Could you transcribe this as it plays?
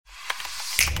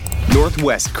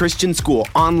Northwest Christian School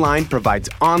Online provides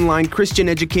online Christian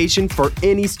education for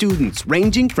any students,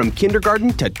 ranging from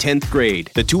kindergarten to 10th grade.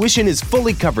 The tuition is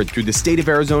fully covered through the state of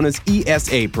Arizona's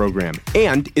ESA program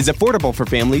and is affordable for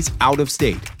families out of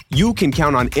state. You can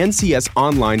count on NCS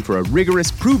Online for a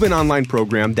rigorous, proven online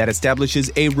program that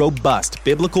establishes a robust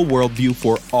biblical worldview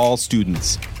for all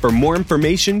students. For more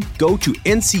information, go to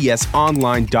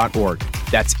ncsonline.org.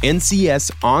 That's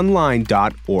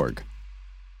ncsonline.org.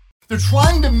 They're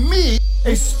trying to meet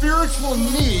a spiritual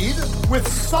need with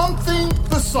something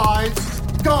besides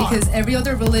God. Because every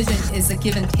other religion is a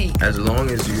give and take. As long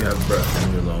as you have breath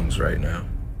in your lungs right now,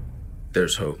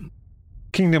 there's hope.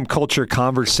 Kingdom Culture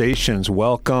Conversations.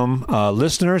 Welcome,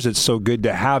 listeners. It's so good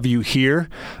to have you here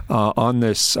on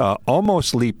this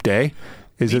almost Leap Day.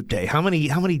 Leap Day. How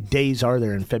many days are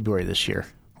there in February this year?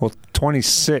 Well,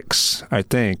 26, I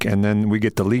think, and then we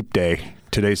get the Leap Day.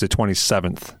 Today's the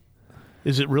 27th.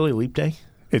 Is it really Leap Day?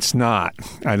 It's not.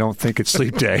 I don't think it's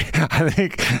Leap Day. I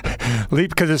think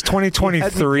Leap because it's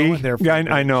 2023. Yeah,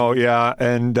 I know. Yeah,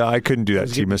 and I couldn't do that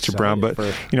to you, Mr. Brown. But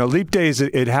Leap Day is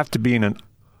it'd have to be in an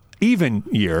even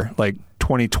year, like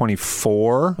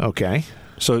 2024. Okay.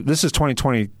 So this is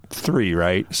 2023,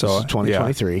 right? So this is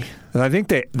 2023. Yeah. And I think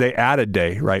they add a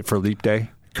day, right, for Leap Day.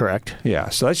 Correct. Yeah.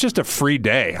 So that's just a free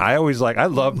day. I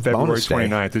love February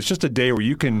 29th. It's just a day where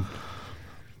you can,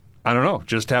 I don't know,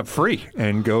 just have free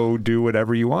and go do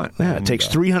whatever you want. Yeah, it takes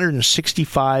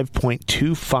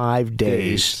 365.25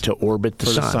 days to orbit the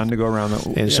sun. For the sun to go around.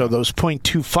 So those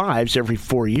 0.25s every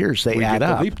 4 years, they add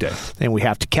up. Leap Day. And we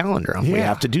have to calendar them. Yeah. We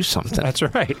have to do something. That's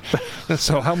right.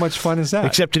 So how much fun is that?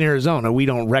 Except in Arizona, we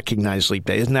don't recognize Leap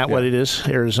Day. Isn't that what it is?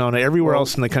 Arizona. Everywhere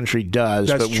else in the country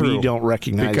does, but true. We don't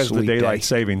recognize because Leap of the daylight Day.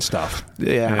 saving stuff.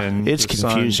 Yeah, and it's the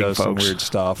confusing, sun does folks. Some weird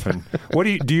stuff. And what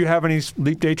do you have any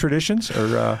Leap Day traditions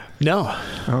or? No.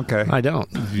 Okay. I don't.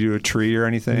 Do you do a tree or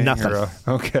anything? Nothing.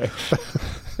 Okay.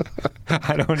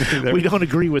 I don't either. We don't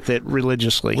agree with it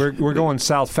religiously. We're going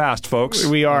south fast, folks.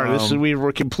 We are.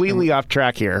 We're completely off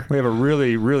track here. We have a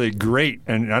really, really great,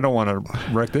 and I don't want to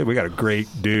wreck it. We got a great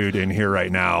dude in here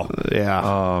right now.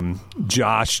 Yeah.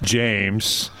 Josh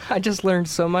James. I just learned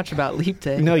so much about Leap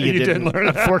Day. No, you didn't learn.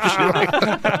 Unfortunately,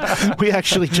 we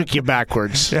actually took you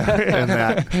backwards. In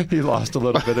that. You lost a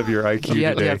little bit of your IQ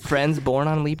today. Do you have friends born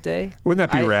on Leap Day? Wouldn't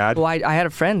that be rad? Well, I had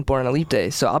a friend born on a Leap Day,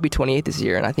 so I'll be 28 this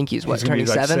year, and I think he's turning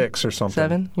 7? 6 or something.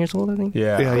 7 years old, I think.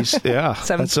 Yeah.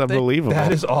 That's unbelievable.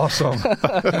 That is awesome.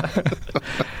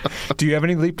 Do you have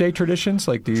any Leap Day traditions?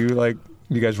 Like, do you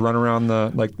guys run around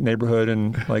the neighborhood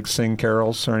and sing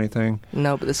carols or anything?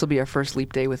 No, but this will be our first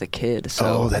Leap Day with a kid,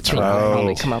 so that's right. right.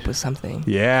 Probably come up with something.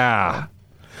 Yeah.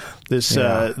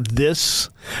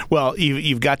 Well,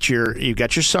 you've got your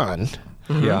son.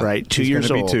 Yeah. Right, 2 years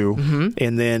old. Be 2. Mm-hmm.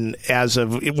 And then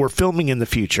we're filming in the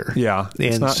future. Yeah,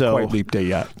 it's and not quite Leap Day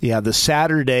yet. Yeah, the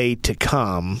Saturday to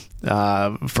come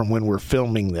from when we're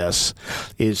filming this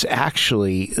is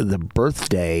actually the birth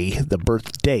date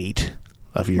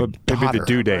of your daughter. Maybe the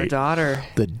due date. Our daughter.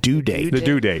 The due date. The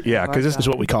due date, yeah, because this is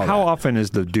what we call it. How often does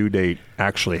the due date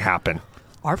actually happen?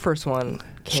 Our first one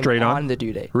came straight on the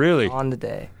due date. Really? On the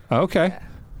day. Okay. Yeah.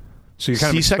 So you're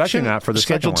kind of expecting that for the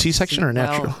scheduled C-section or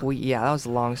natural? Well, that was a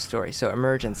long story. So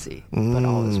emergency, but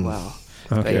all is well.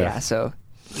 Okay. But yeah, so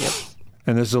yep.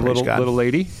 And this is a little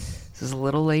lady? This is a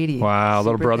little lady. Wow,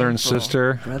 Super little brother thankful. and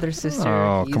sister. Brother, sister.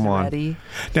 Oh, He's come on. Ready.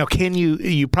 Now,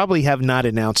 you probably have not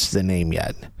announced the name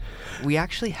yet. We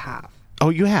actually have. Oh,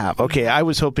 you have? Okay. I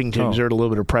was hoping to exert a little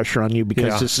bit of pressure on you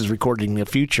because this is recording in the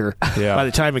future. Yeah. By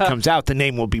the time it comes out, the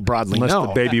name will be broadly known. Unless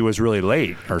the baby was really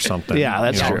late or something. Yeah,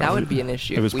 that's true. That would be an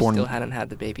issue if we born... still hadn't had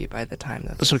the baby by the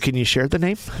time. So can you share the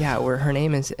name? Yeah, her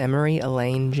name is Emery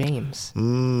Elaine James.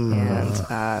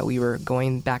 And we were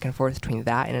going back and forth between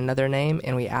that and another name,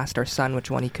 and we asked our son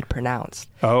which one he could pronounce.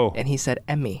 Oh. And he said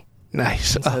Emmy.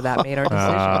 Nice. And so that made our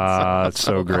decision. That's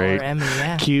so great. Emmy,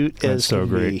 yeah. Cute as so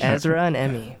great. Be. Ezra and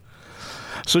Emmy.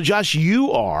 So, Josh,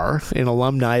 you are an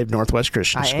alumni of Northwest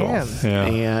Christian School. I am. Yeah.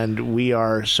 And we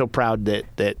are so proud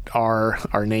that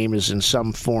our name is in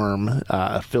some form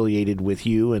affiliated with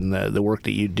you and the work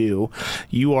that you do.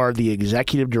 You are the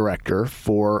executive director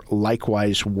for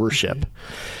Likewise Worship.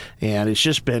 And it's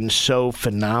just been so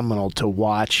phenomenal to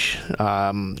watch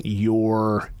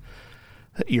your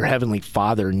Heavenly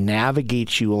Father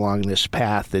navigates you along this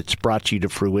path that's brought you to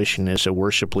fruition as a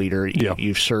worship leader.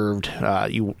 You've served,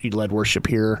 you led worship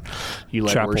here, you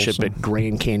led Chapels worship at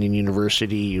Grand Canyon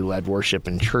University, you led worship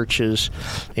in churches,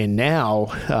 and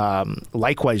now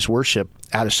Likewise Worship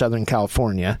out of Southern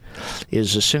California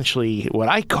is essentially what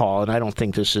I call, and I don't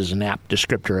think this is an apt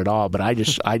descriptor at all, but I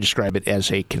describe it as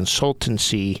a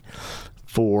consultancy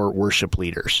for worship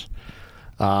leaders.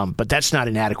 But that's not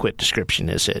an adequate description,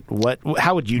 is it?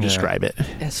 How would you describe it?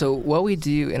 Yeah, so what we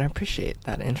do, and I appreciate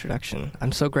that introduction.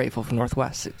 I'm so grateful for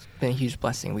Northwest. It's been a huge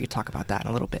blessing. We could talk about that in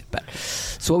a little bit. But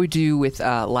so what we do with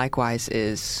Likewise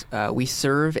is we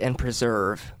serve and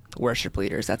preserve worship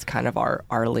leaders. That's kind of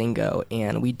our lingo,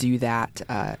 and we do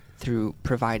that through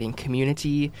providing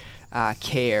community,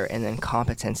 care, and then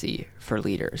competency for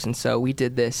leaders. And so we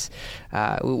did this.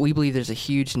 We believe there's a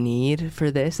huge need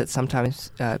for this that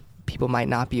sometimes people might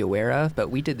not be aware of, but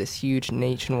we did this huge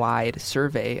nationwide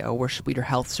survey, a worship leader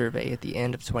health survey at the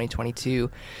end of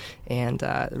 2022, and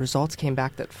the results came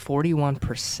back that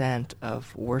 41%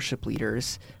 of worship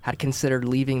leaders had considered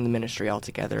leaving the ministry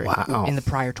altogether in the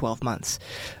prior 12 months.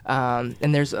 And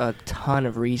there's a ton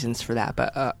of reasons for that,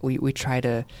 but we try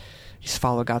to just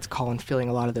follow God's call in filling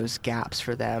a lot of those gaps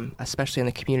for them, especially on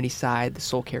the community side, the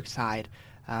soul care side,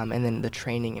 and then the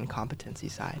training and competency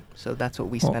side. So that's what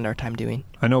we spend our time doing.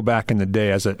 I know back in the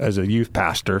day as a youth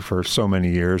pastor for so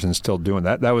many years and still doing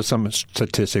that, that was some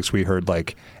statistics we heard,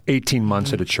 like 18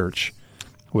 months at a church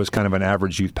was kind of an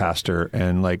average youth pastor,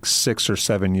 and like 6 or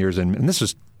 7 years in, and this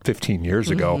was 15 years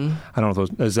ago. I don't know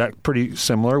if is that pretty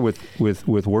similar with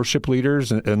worship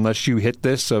leaders, unless you hit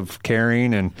this of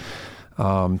caring and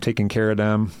taking care of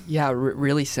them? Yeah,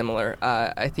 really similar.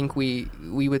 I think we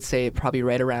would say probably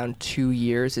right around 2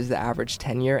 years is the average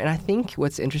tenure. And I think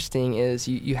what's interesting is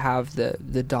you have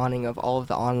the dawning of all of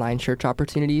the online church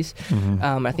opportunities.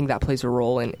 I think that plays a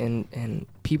role in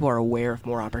people are aware of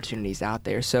more opportunities out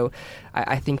there. So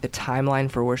I think the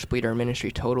timeline for worship leader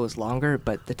ministry total is longer,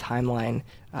 but the timeline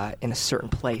in a certain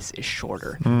place is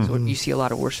shorter. So you see a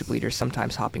lot of worship leaders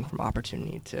sometimes hopping from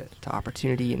opportunity to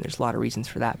opportunity, and there's a lot of reasons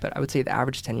for that. But I would say the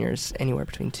average tenure is anywhere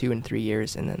between 2 and 3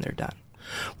 years, and then they're done.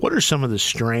 What are some of the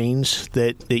strains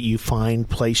that you find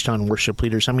placed on worship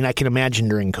leaders? I mean, I can imagine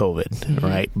during COVID,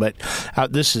 right? But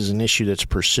this is an issue that's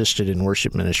persisted in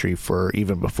worship ministry for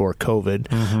even before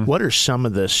COVID. What are some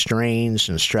of the strains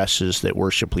and stresses that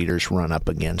worship leaders run up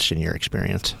against in your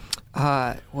experience?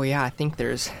 Well, yeah, I think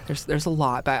there's a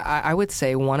lot, but I would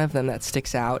say one of them that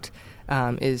sticks out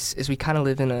is we kind of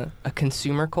live in a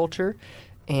consumer culture,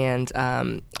 and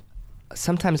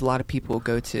sometimes a lot of people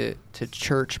go to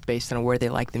church based on where they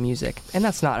like the music, and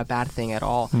that's not a bad thing at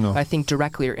all. No. But I think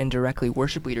directly or indirectly,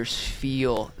 worship leaders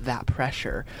feel that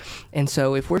pressure. And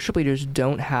so if worship leaders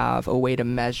don't have a way to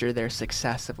measure their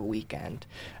success of a weekend,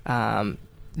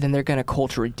 then they're going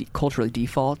to culturally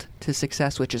default to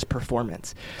success, which is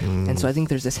performance. And so I think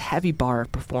there's this heavy bar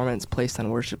of performance placed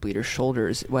on worship leaders'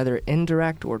 shoulders, whether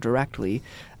indirect or directly,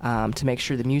 to make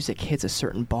sure the music hits a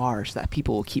certain bar so that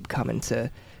people will keep coming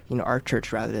to our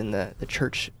church rather than the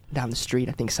church down the street.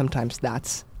 I think sometimes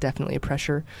that's definitely a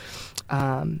pressure.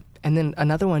 And then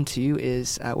another one, too,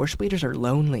 is worship leaders are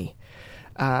lonely.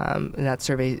 That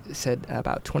survey said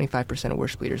about 25% of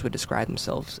worship leaders would describe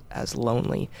themselves as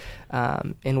lonely.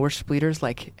 And worship leaders,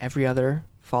 like every other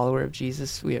follower of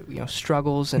Jesus, we have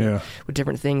struggles and with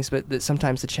different things, but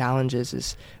sometimes the challenge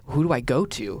is who do I go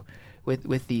to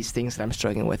with these things that I'm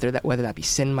struggling with, or whether that be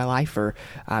sin in my life or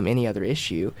any other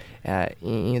issue.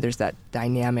 There's that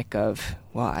dynamic of,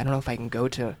 well, I don't know if I can go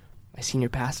to my senior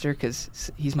pastor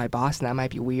because he's my boss and that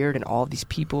might be weird, and all of these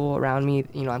people around me,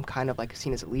 I'm kind of like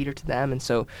seen as a leader to them, and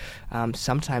so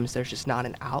sometimes there's just not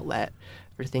an outlet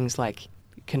for things like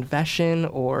confession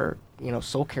or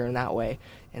soul care in that way,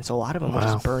 and so a lot of them will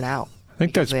just burn out. I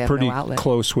think that's pretty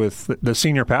close with the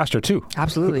senior pastor too.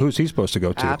 Absolutely. Who's he supposed to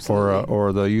go to? Absolutely.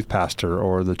 Or the youth pastor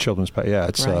or the children's pastor. Yeah,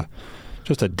 it's right.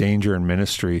 Just a danger in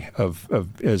ministry of,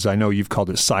 as I know you've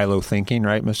called it, silo thinking,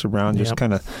 right, Mr. Brown? Just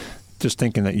kind of just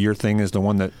thinking that your thing is the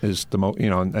one that is the most,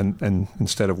 and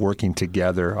instead of working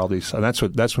together, all these. And that's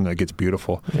when it gets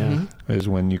beautiful. Is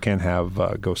when you can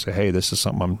have go say, hey, this is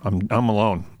something I'm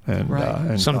alone, and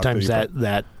and sometimes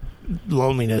that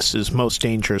loneliness is most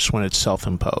dangerous when it's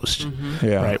self-imposed.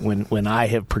 Right? When I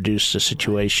have produced a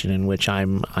situation in which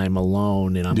I'm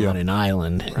alone and I'm on an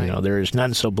island, there is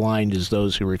none so blind as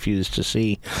those who refuse to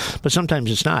see. But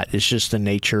sometimes it's not. It's just the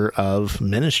nature of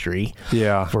ministry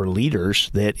for leaders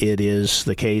that it is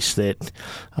the case that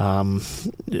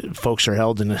folks are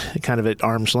held in kind of at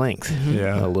arm's length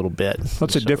a little bit.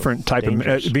 That's a different type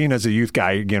dangerous. Of being as a youth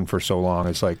guy again for so long.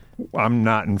 It's like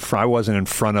I wasn't in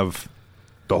front of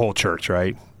the whole church,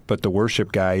 right? But the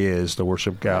worship guy is, the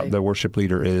worship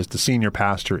leader is, the senior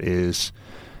pastor is,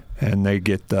 and they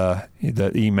get the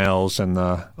emails and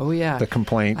the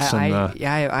complaints.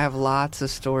 I have lots of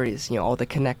stories. All the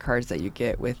Connect cards that you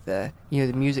get with the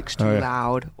music's too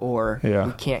loud, or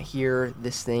we can't hear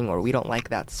this thing, or we don't like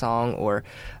that song, or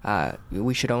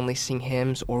we should only sing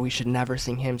hymns, or we should never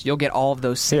sing hymns. You'll get all of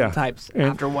those same types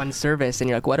after one service, and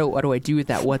you're like, what do I do with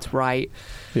that? What's right?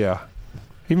 Yeah.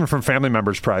 Even from family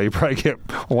members, you probably get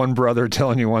one brother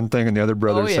telling you one thing and the other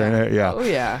brother saying it. Yeah. Oh,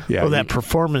 yeah. Well, that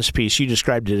performance piece, you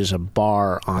described it as a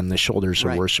bar on the shoulders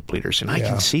of worship leaders, and I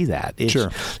can see that.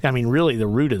 Sure. I mean, really, the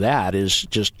root of that is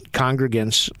just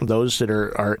congregants, those that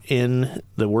are in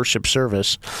the worship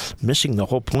service, missing the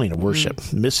whole point of worship,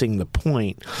 missing the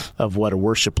point of what a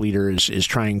worship leader is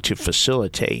trying to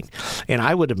facilitate. And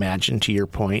I would imagine, to your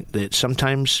point, that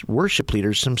sometimes worship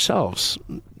leaders themselves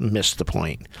miss the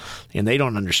point, and they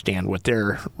don't understand what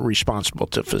they're responsible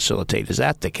to facilitate. Is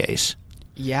that the case?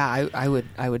 Yeah, I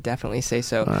would definitely say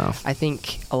so. Wow. I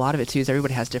think a lot of it too is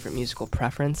everybody has different musical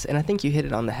preference, and I think you hit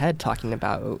it on the head talking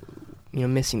about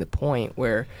missing the point,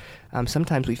 where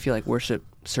sometimes we feel like worship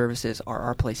services are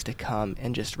our place to come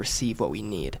and just receive what we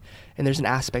need. And there's an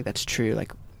aspect that's true,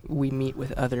 like we meet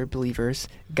with other believers,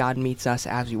 God meets us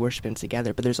as we worship Him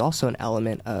together, but there's also an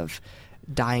element of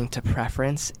dying to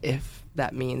preference if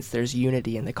that means there's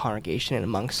unity in the congregation and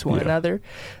amongst one another.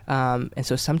 And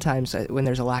so sometimes when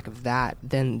there's a lack of that,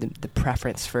 then the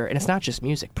preference for, and it's not just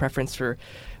music, preference for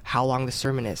how long the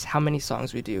sermon is, how many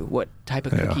songs we do, what type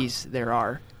of cookies there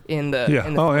are in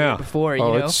the before,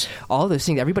 all those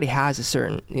things. Everybody has a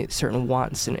certain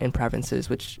wants and preferences,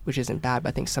 which isn't bad, but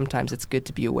I think sometimes it's good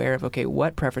to be aware of, okay,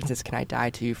 what preferences can I die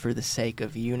to for the sake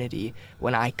of unity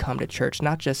when I come to church,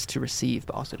 not just to receive,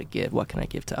 but also to give. What can I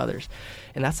give to others?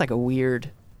 And that's like a weird,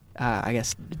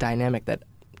 dynamic that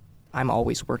I'm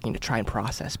always working to try and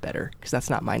process better, because that's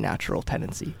not my natural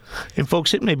tendency. And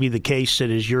folks, it may be the case that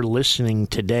as you're listening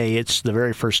today, it's the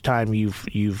very first time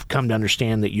you've come to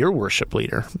understand that your worship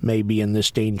leader may be in this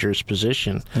dangerous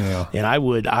position. Yeah. And I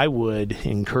would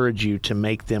encourage you to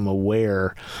make them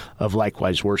aware of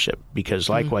Likewise Worship, because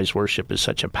Likewise Worship is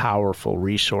such a powerful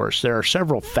resource. There are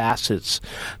several facets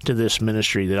to this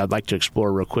ministry that I'd like to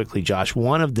explore real quickly, Josh.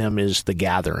 One of them is the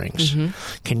gatherings.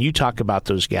 Can you talk about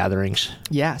those gatherings?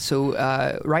 Yeah, so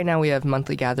right now we have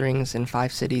monthly gatherings in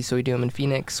 5 cities. So we do them in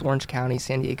Phoenix, Orange County,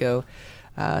 San Diego,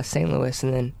 St. Louis,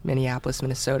 and then Minneapolis,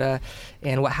 Minnesota.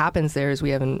 And what happens there is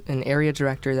we have an area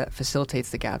director that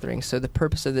facilitates the gathering. So the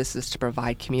purpose of this is to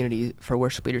provide community for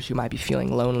worship leaders who might be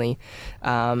feeling lonely,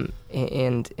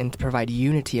 and to provide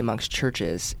unity amongst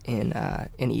churches in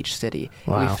each city.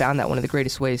 Wow. And we found that one of the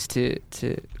greatest ways to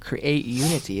create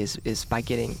unity is by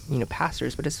getting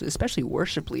pastors, but especially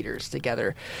worship leaders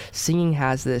together. Singing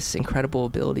has this incredible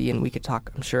ability, and we could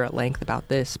talk, I'm sure, at length about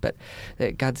this, but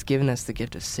that God's given us the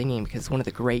gift of singing because it's one of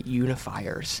the great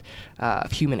unifiers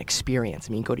of human experience.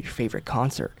 I mean, go to your favorite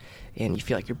concert and you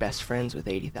feel like you're best friends with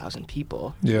 80,000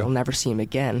 people. Yeah. You'll never see them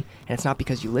again. And it's not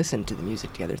because you listened to the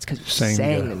music together. It's because you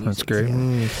sang the music That's great.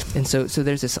 together. And so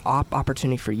there's this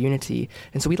opportunity for unity.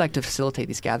 And so we'd like to facilitate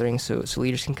these gatherings so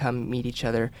leaders can come meet each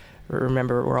other.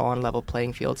 Remember, we're all on level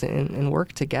playing fields and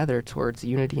work together towards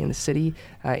unity in the city.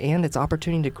 And it's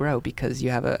opportunity to grow because you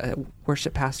have a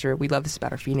worship pastor. We love this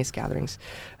about our Phoenix gatherings.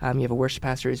 You have a worship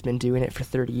pastor who's been doing it for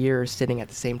 30 years, sitting at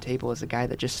the same table as a guy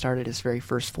that just started his very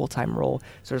first full-time role.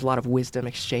 So there's a lot of wisdom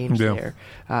exchange there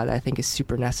that I think is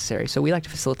super necessary. So we like to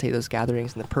facilitate those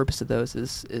gatherings, and the purpose of those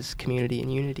is community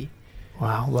and unity.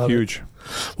 Wow, love Huge.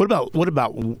 It. What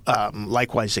about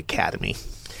Likewise Academy?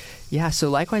 Yeah, so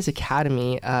Likewise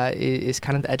Academy is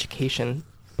kind of the education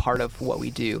part of what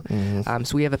we do.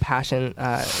 So we have a passion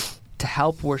to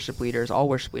help worship leaders, all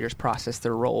worship leaders, process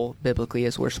their role biblically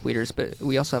as worship leaders, but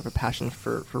we also have a passion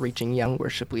for reaching young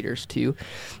worship leaders too.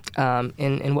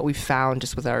 And what we've found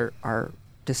just with our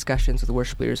discussions with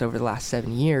worship leaders over the last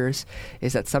 7 years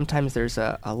is that sometimes there's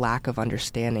a lack of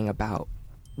understanding about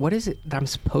what is it that I'm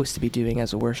supposed to be doing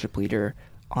as a worship leader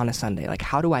on a Sunday? Like,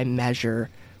 how do I measure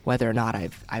whether or not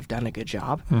I've done a good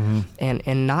job,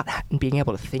 and not being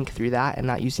able to think through that, and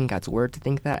not using God's word to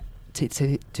think that to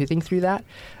think through that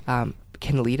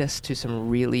can lead us to some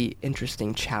really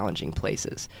interesting, challenging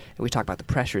places. And we talk about the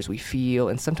pressures we feel,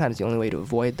 and sometimes the only way to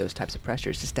avoid those types of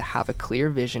pressures is to have a clear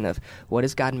vision of what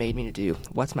has God made me to do,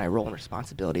 what's my role and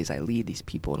responsibility as I lead these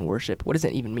people in worship, what does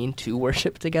it even mean to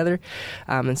worship together,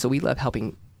 and so we love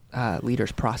helping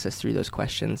leaders process through those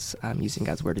questions using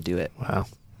God's word to do it. Wow.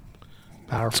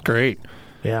 That's great.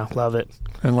 Yeah, love it.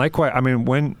 And likewise, I mean,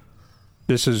 when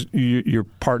this is your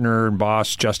partner and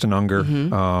boss, Justin Unger,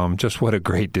 just what a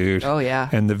great dude. Oh, yeah.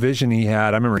 And the vision he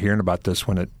had, I remember hearing about this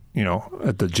when at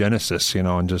the Genesis,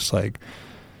 and just like,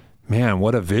 man,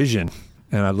 what a vision.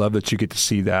 And I love that you get to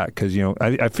see that because,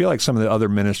 I feel like some of the other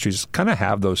ministries kind of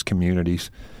have those communities,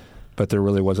 but there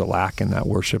really was a lack in that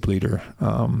worship leader.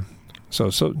 So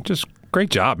just great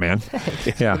job, man.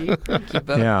 Yeah.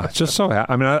 Yeah. Just so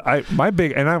happy.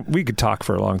 I mean, we could talk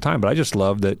for a long time, but I just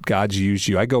love that God's used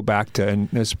you. I go back to, and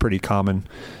it's pretty common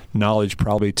knowledge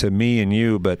probably to me and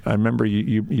you, but I remember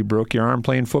you broke your arm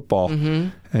playing football,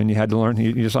 and you had to learn.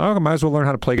 You just I might as well learn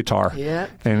how to play guitar. Yeah.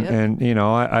 And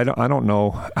I don't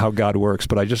know how God works,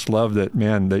 but I just love that,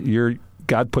 man. That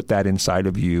God put that inside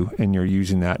of you, and you're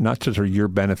using that not just for your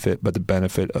benefit, but the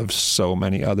benefit of so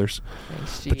many others.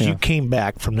 But you came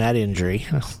back from that injury.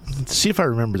 Let's see if I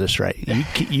remember this right.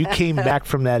 You came back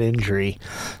from that injury,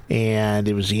 and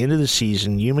it was the end of the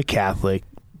season. Yuma Catholic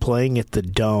playing at the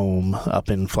Dome up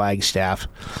in Flagstaff,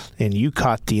 and you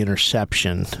caught the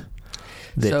interception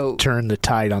that turned the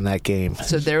tide on that game.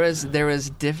 So there was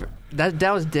different.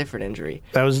 That was a different injury.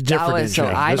 That was a different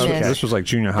injury. So this was like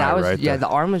junior high, right? Yeah, the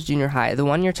arm was junior high. The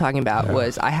one you're talking about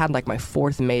was I had like my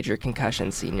 4th major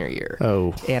concussion senior year.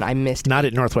 Oh. And I missed. Not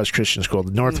at Northwest Christian School.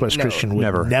 Northwest Christian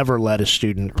would never let a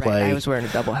student play. Right, I was wearing a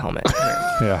double helmet.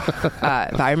 Yeah.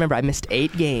 But I remember I missed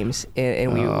 8 games,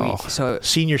 and we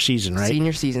senior season, right?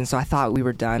 Senior season. So I thought we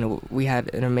were done. We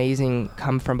had an amazing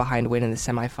come from behind win in the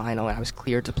semifinal, and I was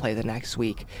cleared to play the next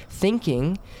week,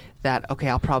 thinking that, okay,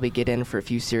 I'll probably get in for a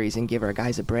few series and give our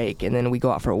guys a break. And then we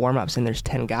go out for warm-ups, and there's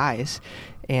 10 guys.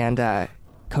 And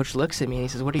Coach looks at me, and he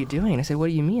says, "What are you doing?" I said, "What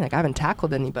do you mean? Like, I haven't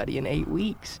tackled anybody in 8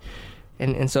 weeks."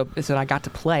 And so I got to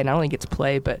play. Not only get to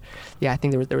play, but, yeah, I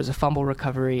think there was a fumble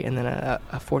recovery and then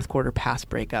a fourth-quarter pass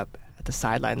breakup at the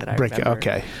sideline that I remember.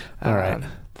 Okay. All right.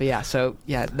 But, yeah,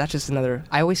 that's just another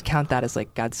 – I always count that as,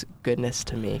 like, God's goodness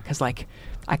to me because, like,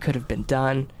 I could have been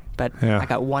done. But I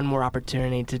got one more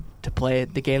opportunity to play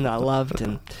the game that I loved,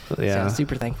 and so I'm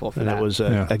super thankful for that. And it was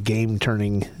a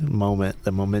game-turning moment.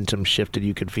 The momentum shifted.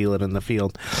 You could feel it in the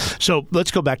field. So let's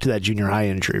go back to that junior high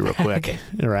injury real quick, okay.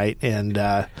 Right? And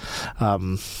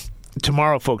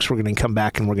tomorrow, folks, we're going to come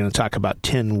back and we're going to talk about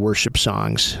 10 worship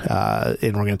songs,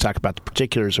 and we're going to talk about the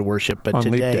particulars of worship. But on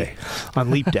today, on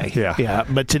Leap Day, yeah.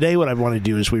 But today, what I want to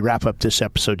do as we wrap up this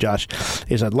episode, Josh,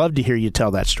 is I'd love to hear you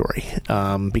tell that story,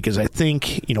 because I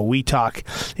think we talk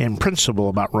in principle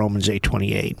about Romans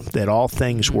 8:28, that all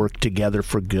things work together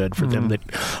for good for them that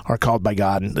are called by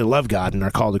God and that love God and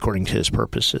are called according to His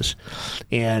purposes,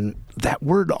 and that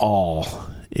word "all"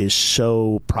 is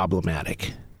so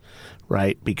problematic.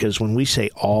 Right? Because when we say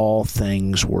all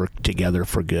things work together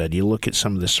for good, you look at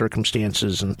some of the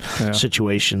circumstances and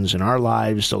situations in our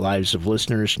lives, the lives of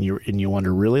listeners, and you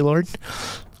wonder, really, Lord?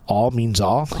 All means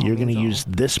all? You're going to use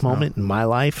this moment in my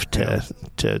life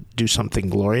to do something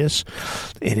glorious?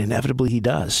 And inevitably He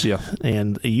does. Yeah.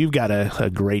 And you've got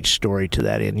a great story to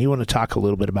that end. You want to talk a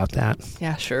little bit about that?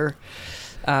 Yeah, sure.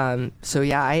 I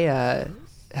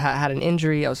had an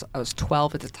injury. I was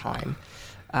 12 at the time.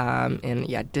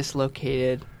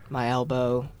 Dislocated my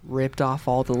elbow, ripped off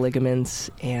all the ligaments,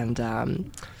 and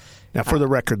now, for the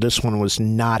record, this one was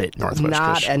not at Northwest Christian.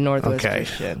 Not at Northwest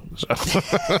Christian.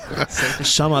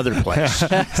 Some other place.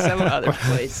 Some other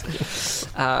place.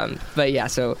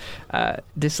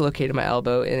 Dislocated my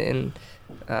elbow, and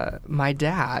my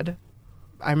dad,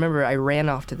 I remember I ran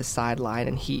off to the sideline,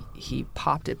 and he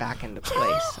popped it back into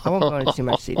place. I won't go into too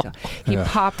much detail. He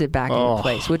popped it back into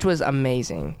place, which was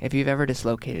amazing. If you've ever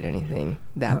dislocated anything,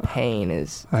 that pain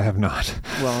is... I have not.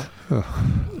 Well...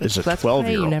 It's a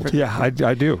 12-year-old. Yeah, I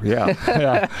do.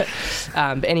 Yeah.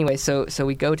 But anyway, so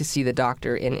we go to see the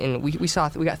doctor, and we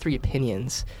got 3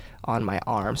 opinions on my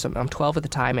arm. So I'm 12 at the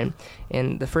time,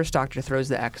 and the first doctor throws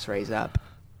the x-rays up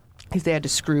because they had to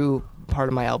screw part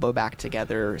of my elbow back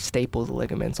together, staple the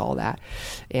ligaments, all that.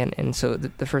 And so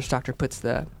the first doctor puts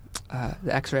the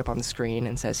x-ray up on the screen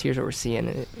and says, here's what we're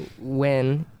seeing.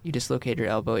 When you dislocate your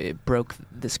elbow, it broke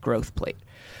this growth plate.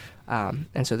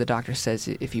 And so the doctor says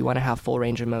if you want to have full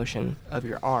range of motion of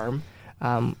your arm,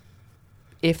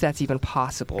 if that's even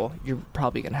possible, you're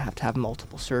probably going to have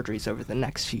multiple surgeries over the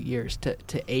next few years to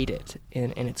aid it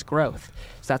in its growth.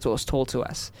 So that's what was told to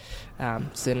us.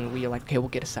 So then we were like, okay, we'll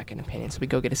get a second opinion. So we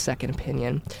go get a second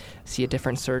opinion, see a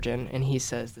different surgeon, and he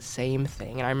says the same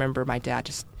thing. And I remember my dad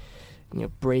just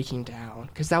breaking down,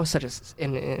 because that was such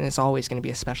and it's always going to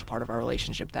be a special part of our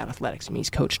relationship, that athletics. I mean, he's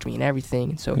coached me and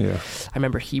everything. And so I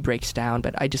remember he breaks down,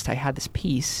 but I had this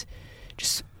peace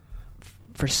just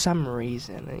for some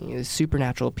reason, the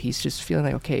supernatural peace, just feeling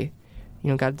like, okay,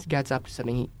 God's up to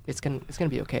something. It's gonna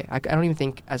be okay. I don't even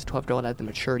think as a 12-year-old I had the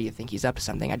maturity to think He's up to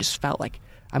something. I just felt like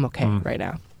I'm okay right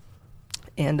now.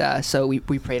 And so we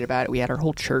prayed about it. We had our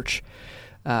whole church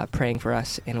praying for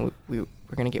us, and we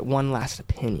we're going to get one last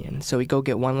opinion. So we go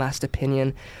get one last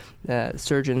opinion. The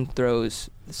surgeon throws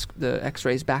the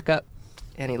x-rays back up,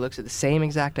 and he looks at the same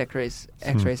exact x-rays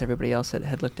everybody else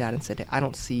had looked at and said, I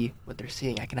don't see what they're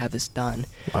seeing. I can have this done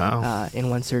in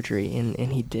one surgery.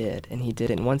 And he did. And he did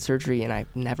it in one surgery, and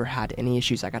I've never had any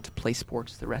issues. I got to play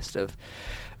sports the rest of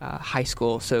high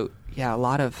school. So, yeah, a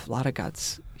lot of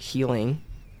God's healing.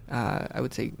 I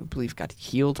believe God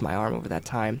healed my arm over that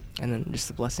time, and then just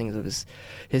the blessings of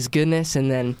His goodness.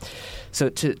 And then, so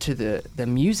to the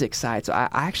music side, so I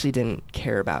actually didn't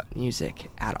care about music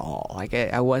at all. Like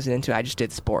I wasn't into it. I just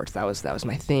did sports. That was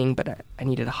my thing. But I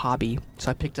needed a hobby,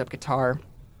 so I picked up guitar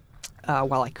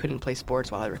while I couldn't play sports,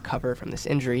 while I recovered from this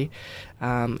injury.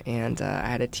 And I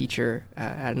had a teacher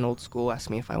at an old school ask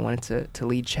me if I wanted to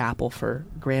lead chapel for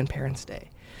Grandparents' Day.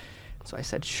 So I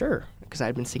said sure, because I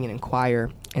had been singing in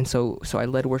choir, and so I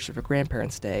led worship for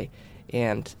Grandparents' Day,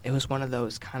 and it was one of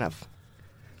those kind of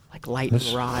like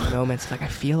lightning rod moments. Like I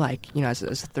feel like, as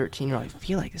a 13-year-old, I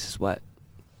feel like this is what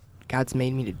God's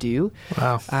made me to do.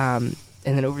 Wow. And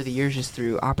then over the years, just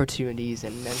through opportunities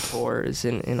and mentors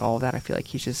and all that, I feel like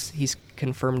he's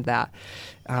confirmed that.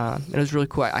 And it was really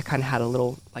cool. I kind of had a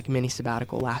little like mini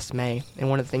sabbatical last May, and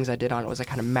one of the things I did on it was I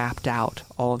kind of mapped out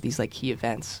all of these like key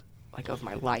events like of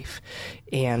my life,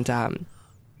 and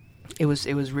it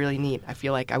was really neat. I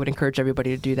feel like I would encourage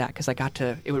everybody to do that, because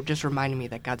it would just remind me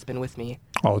that God's been with me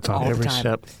all the time, every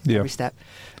step. Every step.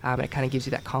 It kind of gives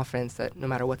you that confidence that no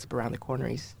matter what's around the corner,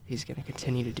 he's going to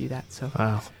continue to do that. So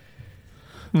wow.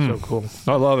 So cool.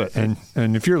 I love it. And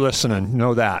if you're listening,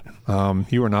 know that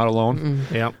you are not alone.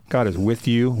 Mm-hmm. Yep. God is with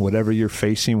you. Whatever you're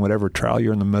facing, whatever trial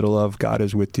you're in the middle of, God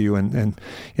is with you. And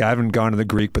I haven't gone to the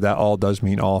Greek, but that all does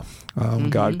mean all.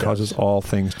 God causes all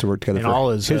things to work together and for all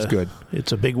is His good.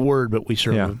 It's a big word, but we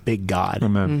serve a big God.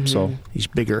 Amen. Mm-hmm. So He's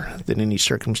bigger than any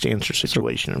circumstance or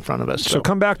situation in front of us. So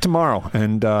come back tomorrow,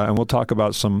 and we'll talk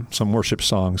about some worship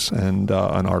songs and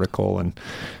an article, and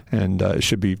it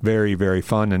should be very, very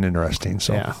fun and interesting.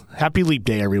 So Happy Leap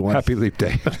Day, everyone. Happy Leap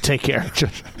Day. Take care.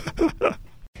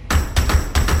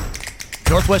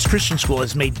 Northwest Christian School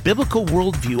has made Biblical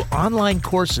Worldview online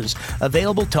courses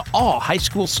available to all high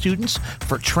school students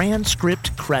for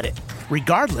transcript credit,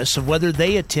 regardless of whether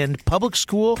they attend public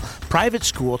school, private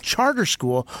school, charter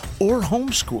school, or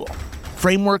homeschool.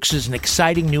 Frameworks is an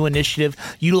exciting new initiative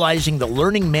utilizing the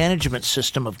learning management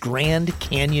system of Grand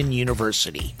Canyon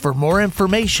University. For more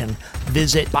information,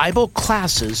 visit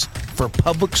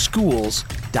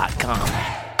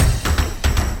BibleClassesForPublicSchools.com.